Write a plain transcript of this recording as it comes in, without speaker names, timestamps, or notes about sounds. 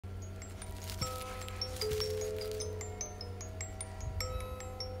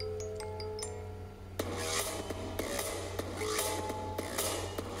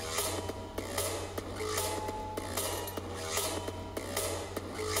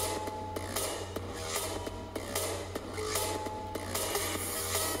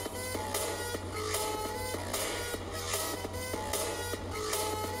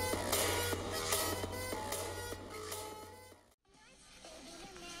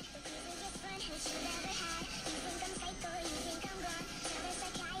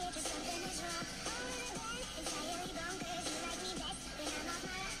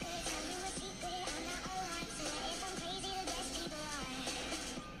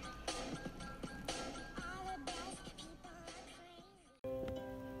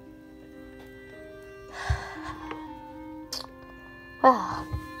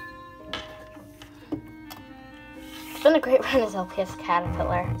a great run as LPS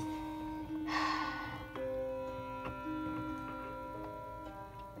Caterpillar.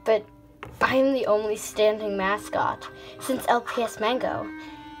 But I am the only standing mascot since LPS Mango,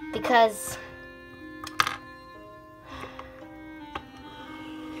 because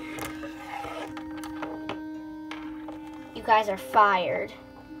you guys are fired.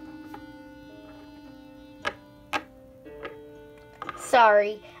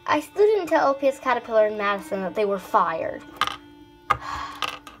 Sorry, I still didn't tell LPS Caterpillar and Madison that they were fired.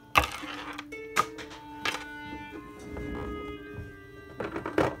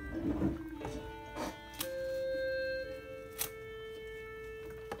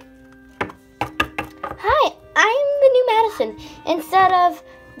 Hi, I'm the new Madison. Instead of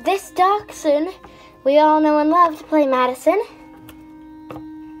this dachshund we all know and love to play Madison,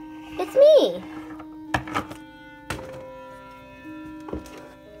 it's me.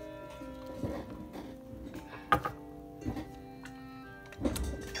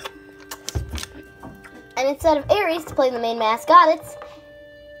 And instead of Aries to play the main mascot, it's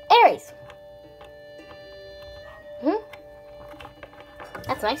Aries.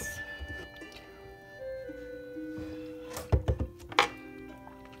 That's nice.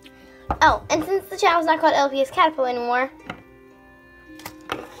 Oh, and since the channel's not called LPS Caterpillar anymore,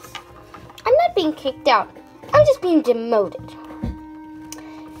 I'm not being kicked out. I'm just being demoted.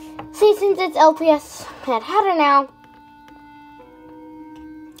 See, since it's LPS Mad Hatter now,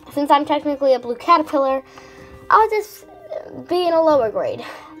 since I'm technically a blue caterpillar, I'll just be in a lower grade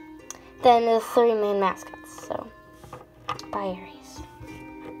than the 3 main mascots. So, bye Aries.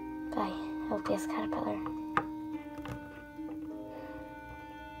 Bye LPS Caterpillar.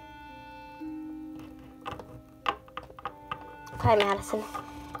 Bye Madison.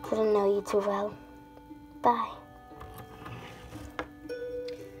 Didn't know you too well. Bye.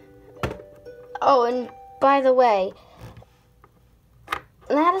 Oh, and by the way,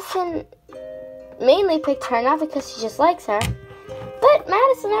 Madison mainly picked her not because she just likes her, but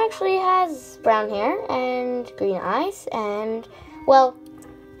Madison actually has brown hair and green eyes and, well,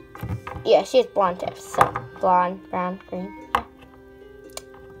 yeah, she has blonde hair, so blonde, brown, green, yeah.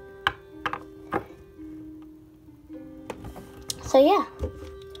 So yeah.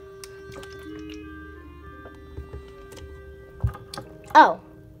 Oh,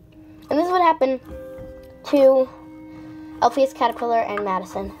 and this is what happened to LPS Caterpillar and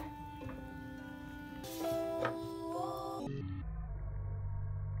Madison.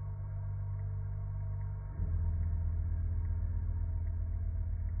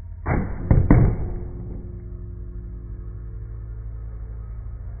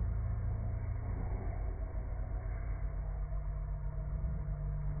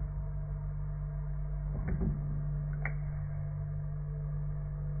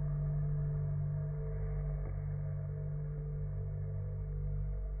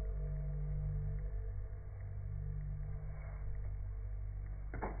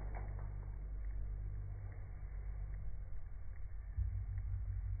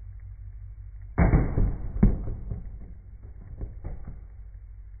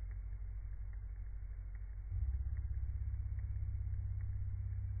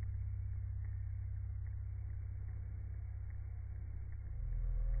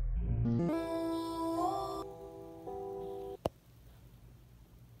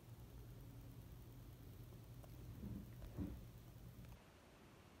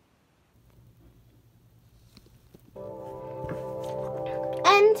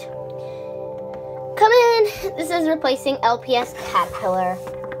 And come in. This is replacing LPS Caterpillar.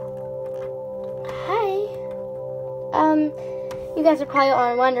 Hi. You guys are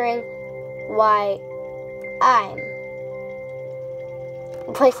probably wondering why I'm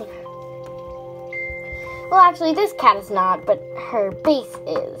replacing her. Well, actually, this cat is not, but her base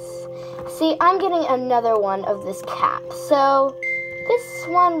is. See, I'm getting another one of this cap, so this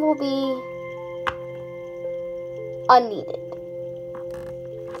one will be unneeded.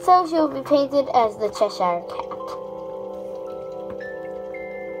 So she will be painted as the Cheshire Cat.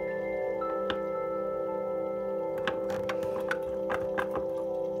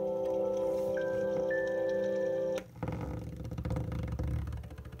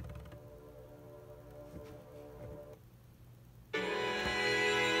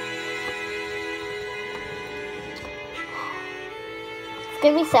 It's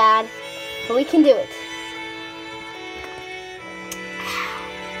gonna be sad, but we can do it.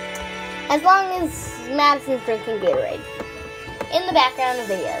 As long as Madison's drinking Gatorade in the background of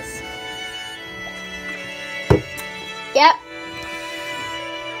videos. Yep.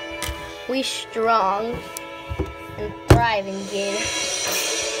 We strong and thriving, kid.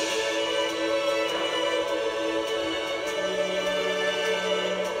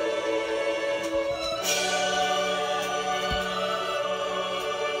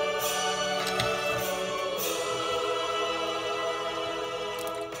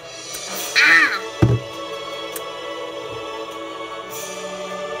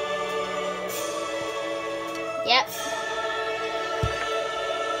 Yep.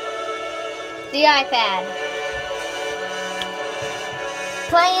 The iPad.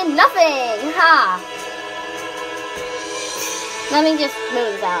 Playing nothing. Ha. Let me just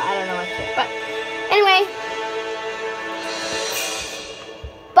move this out. I don't know what to do. But anyway.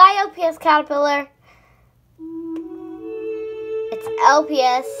 Bye, LPS Caterpillar. It's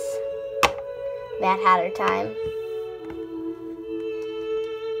LPS Mad Hatter time.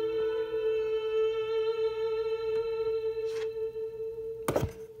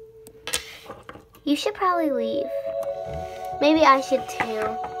 You should probably leave. Maybe I should too.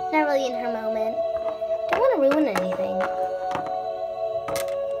 Not really in her moment. Don't want to ruin anything.